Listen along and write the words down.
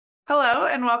Hello,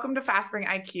 and welcome to FastSpring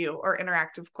IQ, or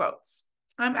Interactive Quotes.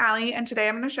 I'm Allie, and today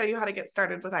I'm going to show you how to get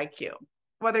started with IQ.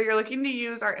 Whether you're looking to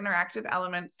use our interactive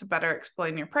elements to better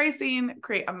explain your pricing,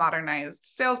 create a modernized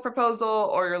sales proposal,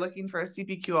 or you're looking for a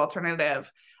CPQ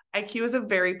alternative, IQ is a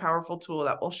very powerful tool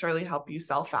that will surely help you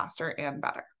sell faster and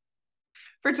better.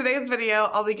 For today's video,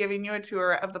 I'll be giving you a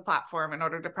tour of the platform in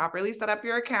order to properly set up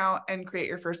your account and create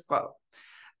your first quote.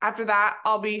 After that,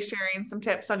 I'll be sharing some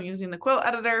tips on using the quote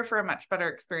editor for a much better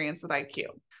experience with IQ.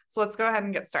 So let's go ahead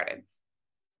and get started.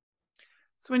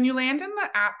 So when you land in the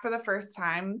app for the first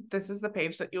time, this is the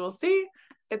page that you will see.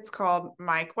 It's called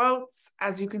My Quotes.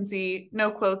 As you can see,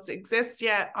 no quotes exist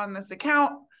yet on this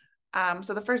account.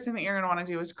 So the first thing that you're going to want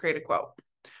to do is create a quote.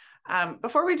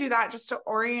 Before we do that, just to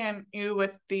orient you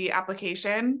with the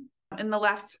application, in the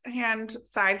left-hand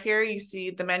side here, you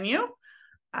see the menu.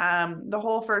 The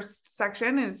whole first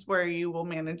section is where you will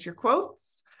manage your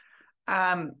quotes.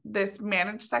 This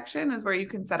manage section is where you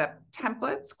can set up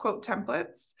templates, quote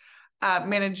templates,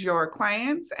 manage your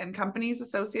clients and companies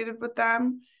associated with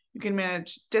them. You can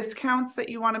manage discounts that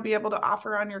you want to be able to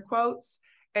offer on your quotes,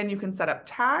 and you can set up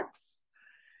tags.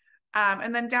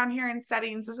 And then down here in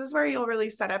settings, this is where you'll really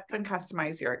set up and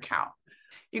customize your account.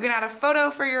 You can add a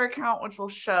photo for your account, which will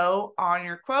show on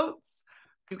your quotes.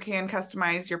 You can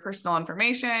customize your personal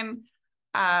information.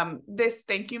 This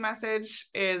thank you message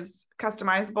is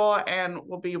customizable and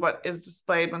will be what is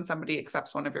displayed when somebody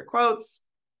accepts one of your quotes.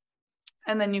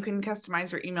 And then you can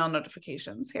customize your email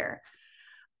notifications here.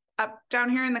 Up down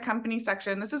here in the company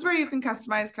section, this is where you can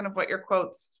customize kind of what your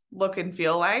quotes look and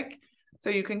feel like. So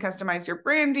you can customize your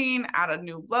branding, add a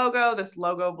new logo. This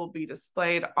logo will be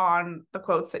displayed on the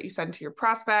quotes that you send to your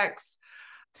prospects.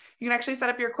 You can actually set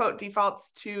up your quote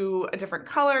defaults to a different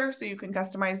color, so you can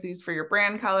customize these for your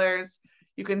brand colors.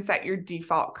 You can set your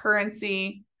default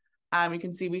currency. You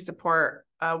can see we support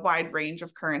a wide range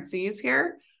of currencies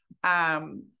here.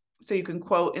 So you can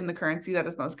quote in the currency that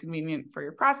is most convenient for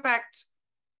your prospect.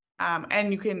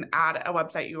 And you can add a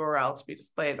website URL to be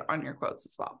displayed on your quotes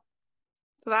as well.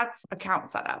 So that's account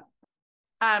setup.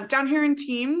 Down here in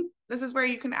team, this is where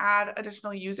you can add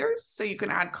additional users. So you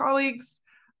can add colleagues.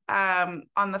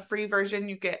 On the free version,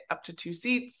 you get up to 2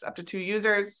 seats, up to 2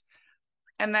 users.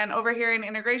 And then over here in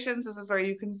integrations, this is where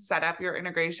you can set up your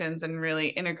integrations and really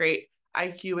integrate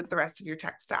IQ with the rest of your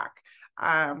tech stack.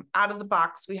 Out of the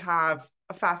box, we have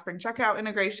a FastSpring checkout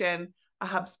integration, a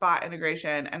HubSpot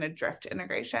integration, and a Drift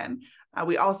integration.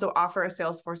 We also offer a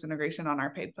Salesforce integration on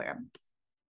our paid plan.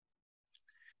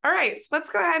 All right, so let's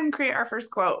go ahead and create our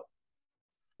first quote.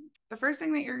 The first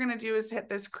thing that you're going to do is hit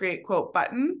this Create Quote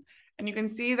button. And you can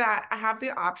see that I have the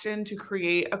option to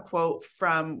create a quote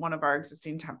from one of our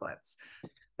existing templates.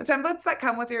 The templates that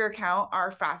come with your account are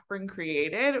FastSpring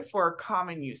created for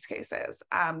common use cases.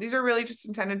 These are really just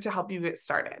intended to help you get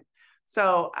started.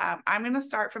 So I'm going to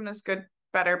start from this good,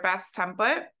 better, best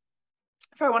template.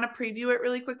 If I want to preview it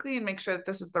really quickly and make sure that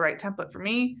this is the right template for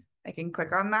me, I can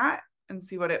click on that and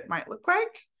see what it might look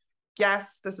like.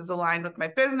 Yes, this is aligned with my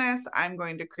business. I'm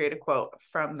going to create a quote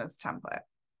from this template.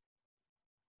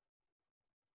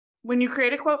 When you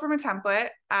create a quote from a template,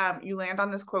 you land on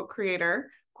this quote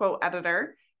creator, quote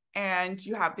editor, and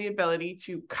you have the ability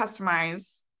to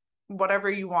customize whatever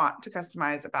you want to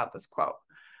customize about this quote.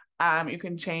 You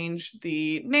can change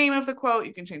the name of the quote,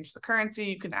 you can change the currency,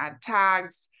 you can add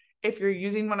tags. If you're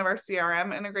using one of our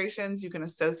CRM integrations, you can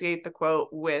associate the quote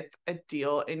with a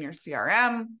deal in your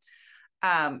CRM.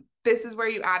 This is where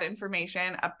you add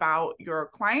information about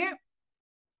your client.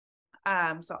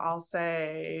 So I'll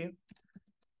say,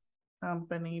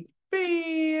 Company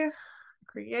B,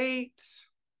 create,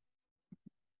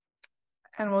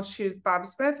 and we'll choose Bob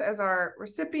Smith as our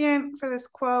recipient for this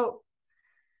quote.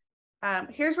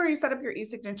 Here's where you set up your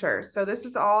e-signature. So this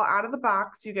is all out of the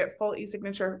box. You get full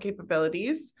e-signature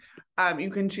capabilities.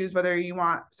 You can choose whether you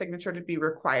want signature to be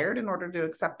required in order to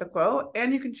accept the quote,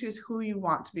 and you can choose who you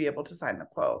want to be able to sign the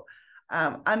quote.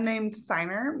 Unnamed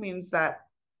signer means that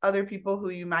other people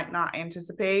who you might not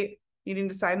anticipate needing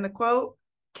to sign the quote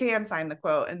can sign the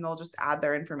quote, and they'll just add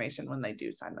their information when they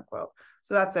do sign the quote.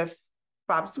 So that's if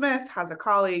Bob Smith has a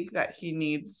colleague that he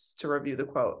needs to review the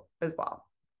quote as well.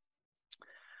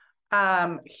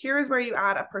 Here's where you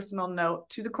add a personal note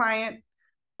to the client.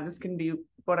 This can be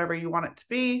whatever you want it to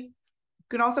be. You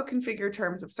can also configure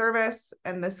terms of service,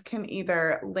 and this can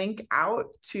either link out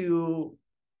to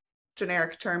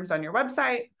generic terms on your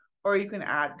website, or you can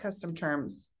add custom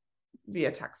terms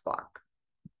via text block.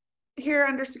 Here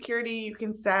under security, you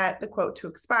can set the quote to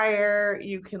expire.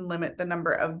 You can limit the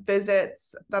number of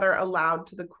visits that are allowed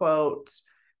to the quote,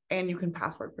 and you can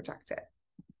password protect it.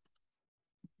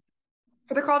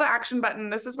 For the call to action button,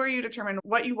 this is where you determine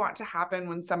what you want to happen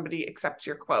when somebody accepts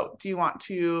your quote. Do you want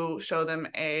to show them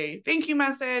a thank you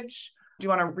message? Do you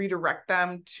want to redirect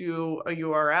them to a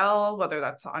URL, whether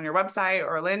that's on your website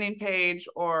or a landing page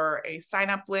or a sign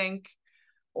up link?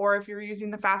 Or if you're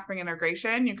using the FastSpring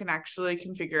integration, you can actually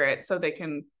configure it so they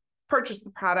can purchase the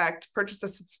product, purchase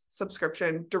the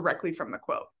subscription directly from the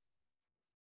quote.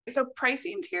 So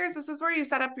pricing tiers, this is where you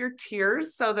set up your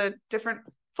tiers. So the different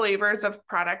flavors of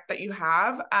product that you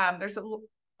have. There's a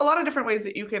lot of different ways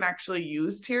that you can actually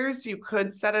use tiers. You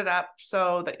could set it up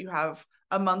so that you have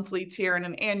a monthly tier and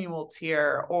an annual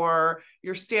tier, or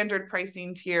your standard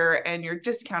pricing tier and your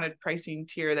discounted pricing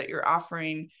tier that you're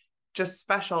offering just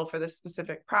special for this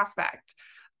specific prospect.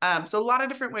 So a lot of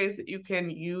different ways that you can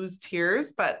use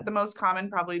tiers, but the most common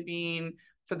probably being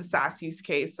for the SaaS use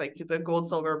case, like the gold,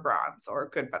 silver, bronze, or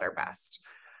good, better, best.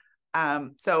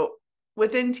 So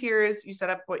within tiers, you set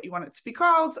up what you want it to be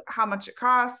called, how much it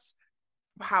costs,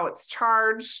 how it's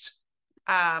charged,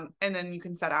 and then you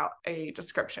can set out a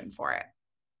description for it.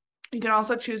 You can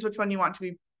also choose which one you want to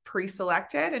be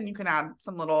pre-selected, and you can add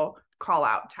some little call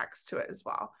out text to it as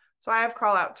well. So I have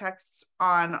call out text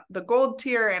on the gold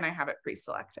tier and I have it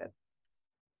pre-selected.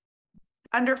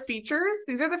 Under features,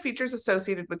 these are the features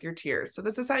associated with your tiers. So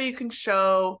this is how you can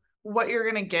show what you're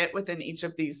going to get within each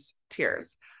of these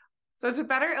tiers. So to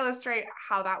better illustrate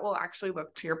how that will actually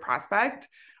look to your prospect,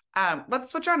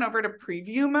 let's switch on over to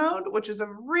preview mode, which is a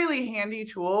really handy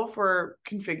tool for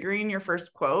configuring your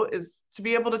first quote, is to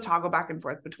be able to toggle back and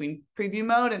forth between preview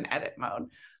mode and edit mode.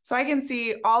 So I can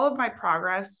see all of my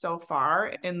progress so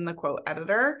far in the quote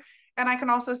editor, and I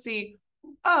can also see,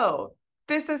 oh,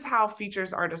 this is how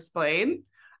features are displayed.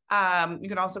 You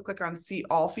can also click on see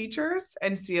all features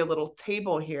and see a little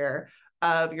table here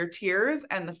of your tiers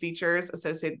and the features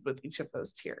associated with each of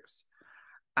those tiers.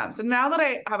 So now that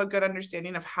I have a good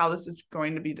understanding of how this is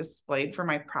going to be displayed for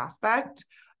my prospect,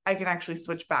 I can actually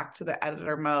switch back to the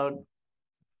editor mode,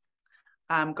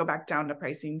 go back down to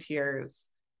pricing tiers,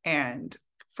 and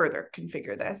further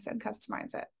configure this and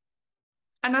customize it.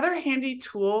 Another handy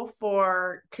tool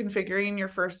for configuring your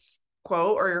first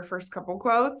quote or your first couple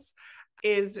quotes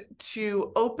is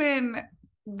to open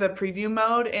the preview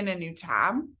mode in a new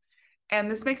tab. And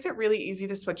this makes it really easy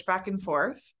to switch back and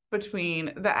forth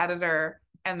between the editor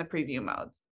and the preview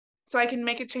modes. So I can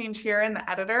make a change here in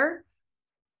the editor.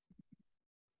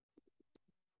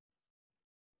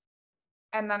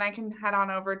 And then I can head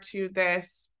on over to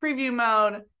this preview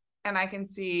mode and I can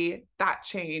see that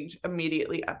change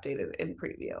immediately updated in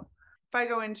preview. If I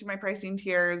go into my pricing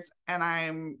tiers and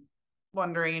I'm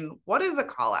wondering, what is a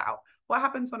call out? What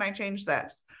happens when I change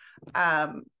this?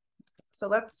 So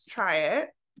let's try it.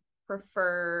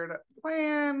 Preferred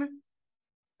plan.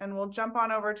 And we'll jump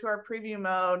on over to our preview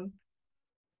mode.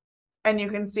 And you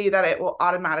can see that it will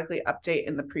automatically update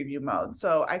in the preview mode.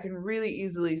 So I can really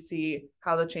easily see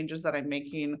how the changes that I'm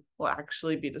making will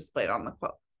actually be displayed on the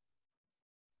quote.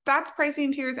 That's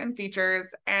pricing tiers and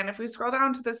features. And if we scroll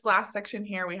down to this last section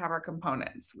here, we have our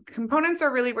components. Components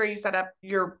are really where you set up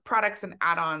your products and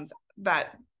add-ons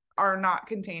that are not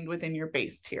contained within your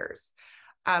base tiers.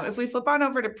 If we flip on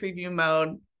over to preview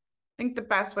mode, I think the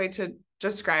best way to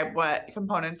describe what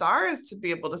components are is to be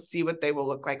able to see what they will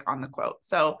look like on the quote.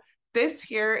 So this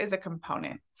here is a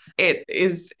component. It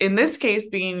is, in this case,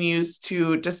 being used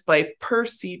to display per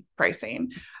seat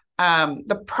pricing.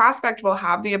 The prospect will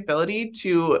have the ability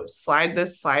to slide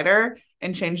this slider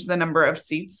and change the number of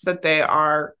seats that they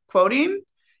are quoting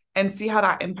and see how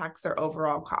that impacts their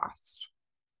overall cost.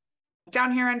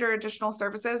 Down here under additional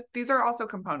services, these are also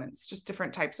components, just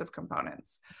different types of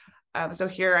components. So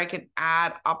here I can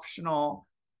add optional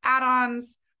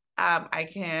add-ons. I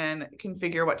can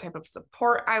configure what type of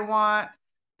support I want.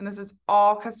 And this is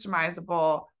all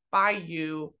customizable by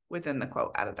you within the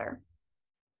quote editor.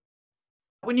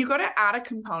 When you go to add a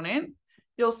component,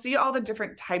 you'll see all the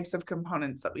different types of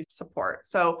components that we support.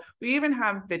 So we even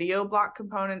have video block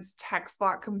components, text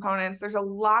block components. There's a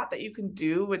lot that you can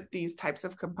do with these types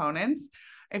of components.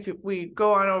 If we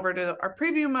go on over to our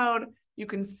preview mode, you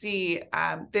can see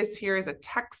this here is a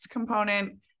text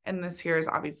component, and this here is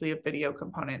obviously a video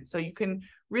component. So you can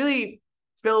really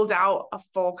build out a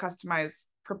full customized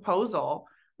proposal,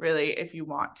 really, if you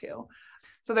want to.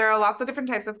 So there are lots of different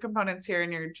types of components here,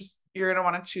 and you're going to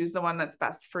want to choose the one that's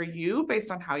best for you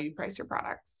based on how you price your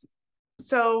products.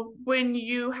 So when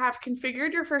you have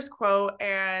configured your first quote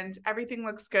and everything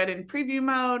looks good in preview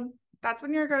mode, that's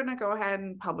when you're going to go ahead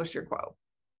and publish your quote.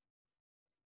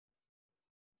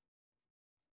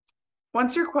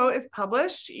 Once your quote is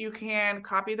published, you can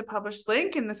copy the published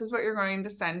link, and this is what you're going to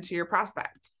send to your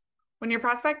prospect. When your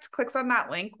prospect clicks on that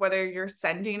link, whether you're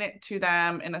sending it to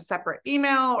them in a separate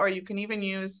email, or you can even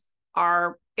use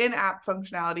our in-app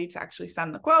functionality to actually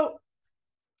send the quote.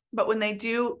 But when they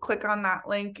do click on that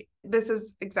link, this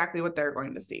is exactly what they're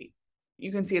going to see.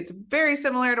 You can see it's very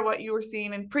similar to what you were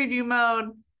seeing in preview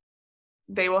mode.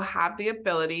 They will have the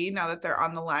ability, now that they're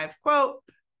on the live quote,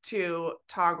 to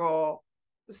toggle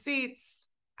the seats,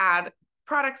 add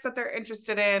products that they're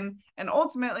interested in, and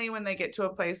ultimately when they get to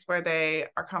a place where they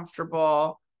are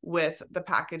comfortable with the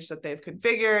package that they've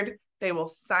configured, they will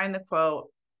sign the quote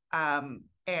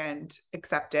and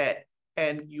accept it,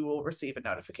 and you will receive a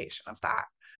notification of that.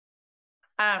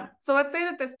 So let's say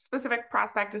that this specific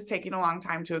prospect is taking a long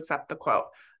time to accept the quote.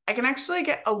 I can actually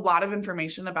get a lot of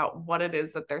information about what it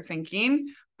is that they're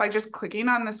thinking by just clicking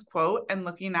on this quote and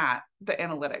looking at the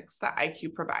analytics that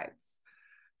IQ provides.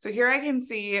 So here I can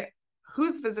see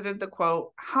who's visited the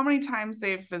quote, how many times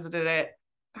they've visited it,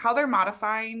 how they're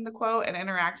modifying the quote and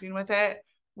interacting with it,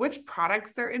 which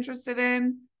products they're interested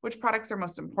in, which products are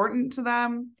most important to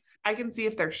them. I can see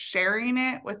if they're sharing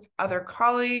it with other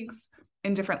colleagues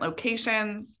in different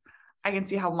locations. I can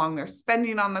see how long they're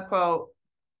spending on the quote.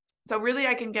 So really,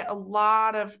 I can get a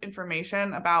lot of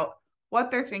information about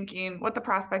what they're thinking, what the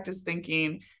prospect is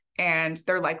thinking, and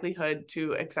their likelihood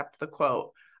to accept the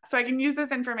quote. So I can use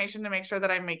this information to make sure that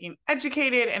I'm making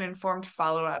educated and informed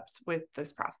follow-ups with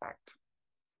this prospect.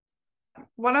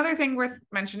 One other thing worth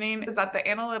mentioning is that the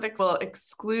analytics will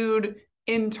exclude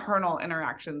internal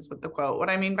interactions with the quote.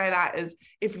 What I mean by that is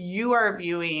if you are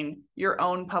viewing your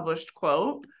own published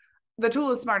quote, the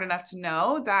tool is smart enough to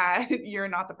know that you're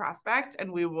not the prospect,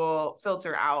 and we will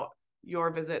filter out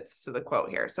your visits to the quote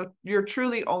here. So you're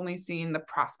truly only seeing the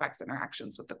prospect's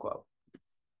interactions with the quote.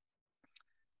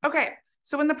 Okay,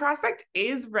 so when the prospect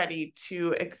is ready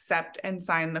to accept and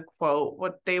sign the quote,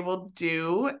 what they will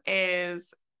do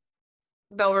is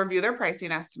they'll review their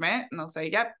pricing estimate and they'll say,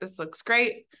 yep, this looks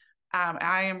great.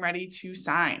 I am ready to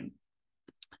sign.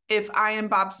 If I am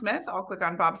Bob Smith, I'll click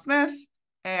on Bob Smith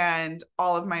and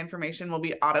all of my information will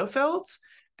be auto-filled,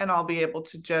 and I'll be able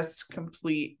to just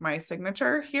complete my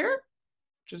signature here,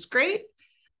 which is great.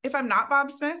 If I'm not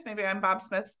Bob Smith, maybe I'm Bob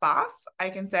Smith's boss, I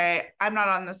can say, I'm not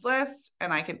on this list,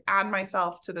 and I can add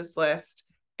myself to this list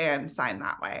and sign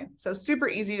that way. So super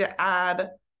easy to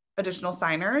add additional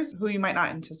signers who you might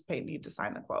not anticipate need to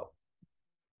sign the quote.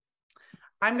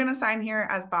 I'm going to sign here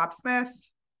as Bob Smith,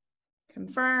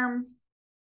 confirm.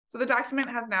 So the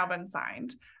document has now been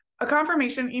signed. A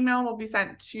confirmation email will be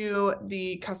sent to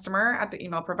the customer at the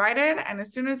email provided. And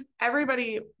as soon as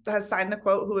everybody has signed the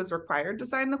quote who is required to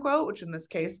sign the quote, which in this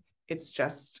case, it's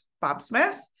just Bob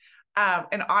Smith,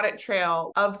 an audit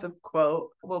trail of the quote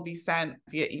will be sent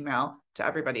via email to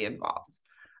everybody involved.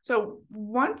 So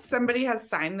once somebody has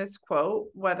signed this quote,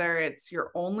 whether it's your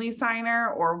only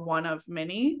signer or one of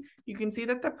many, you can see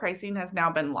that the pricing has now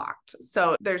been locked.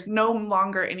 So there's no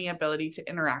longer any ability to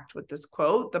interact with this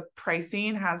quote. The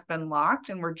pricing has been locked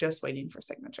and we're just waiting for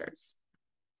signatures.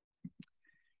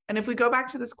 And if we go back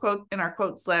to this quote in our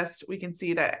quotes list, we can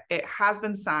see that it has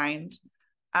been signed.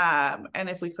 And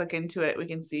if we click into it, we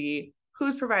can see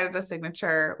who's provided a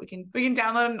signature. We can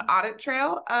download an audit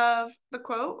trail of the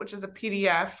quote, which is a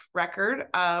PDF record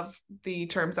of the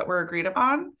terms that were agreed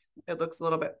upon. It looks a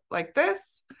little bit like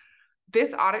this.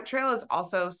 This audit trail is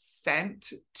also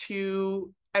sent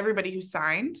to everybody who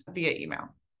signed via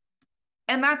email.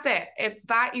 And that's it. It's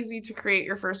that easy to create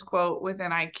your first quote within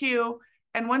IQ.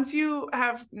 And once you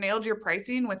have nailed your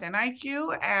pricing within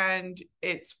IQ and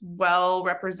it's well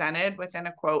represented within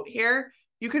a quote here,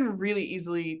 you can really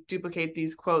easily duplicate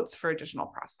these quotes for additional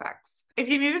prospects. If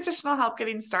you need additional help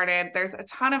getting started, there's a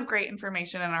ton of great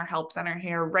information in our help center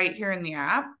here, right here in the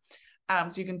app.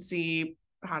 So you can see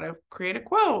how to create a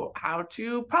quote, how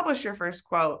to publish your first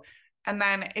quote. And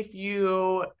then if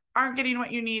you aren't getting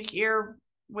what you need here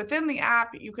within the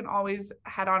app, you can always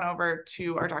head on over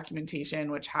to our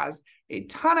documentation, which has a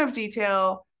ton of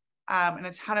detail and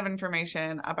a ton of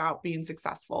information about being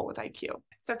successful with IQ.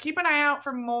 So keep an eye out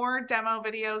for more demo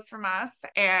videos from us.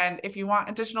 And if you want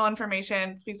additional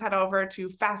information, please head over to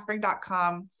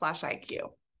fastspring.com/IQ.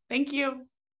 Thank you.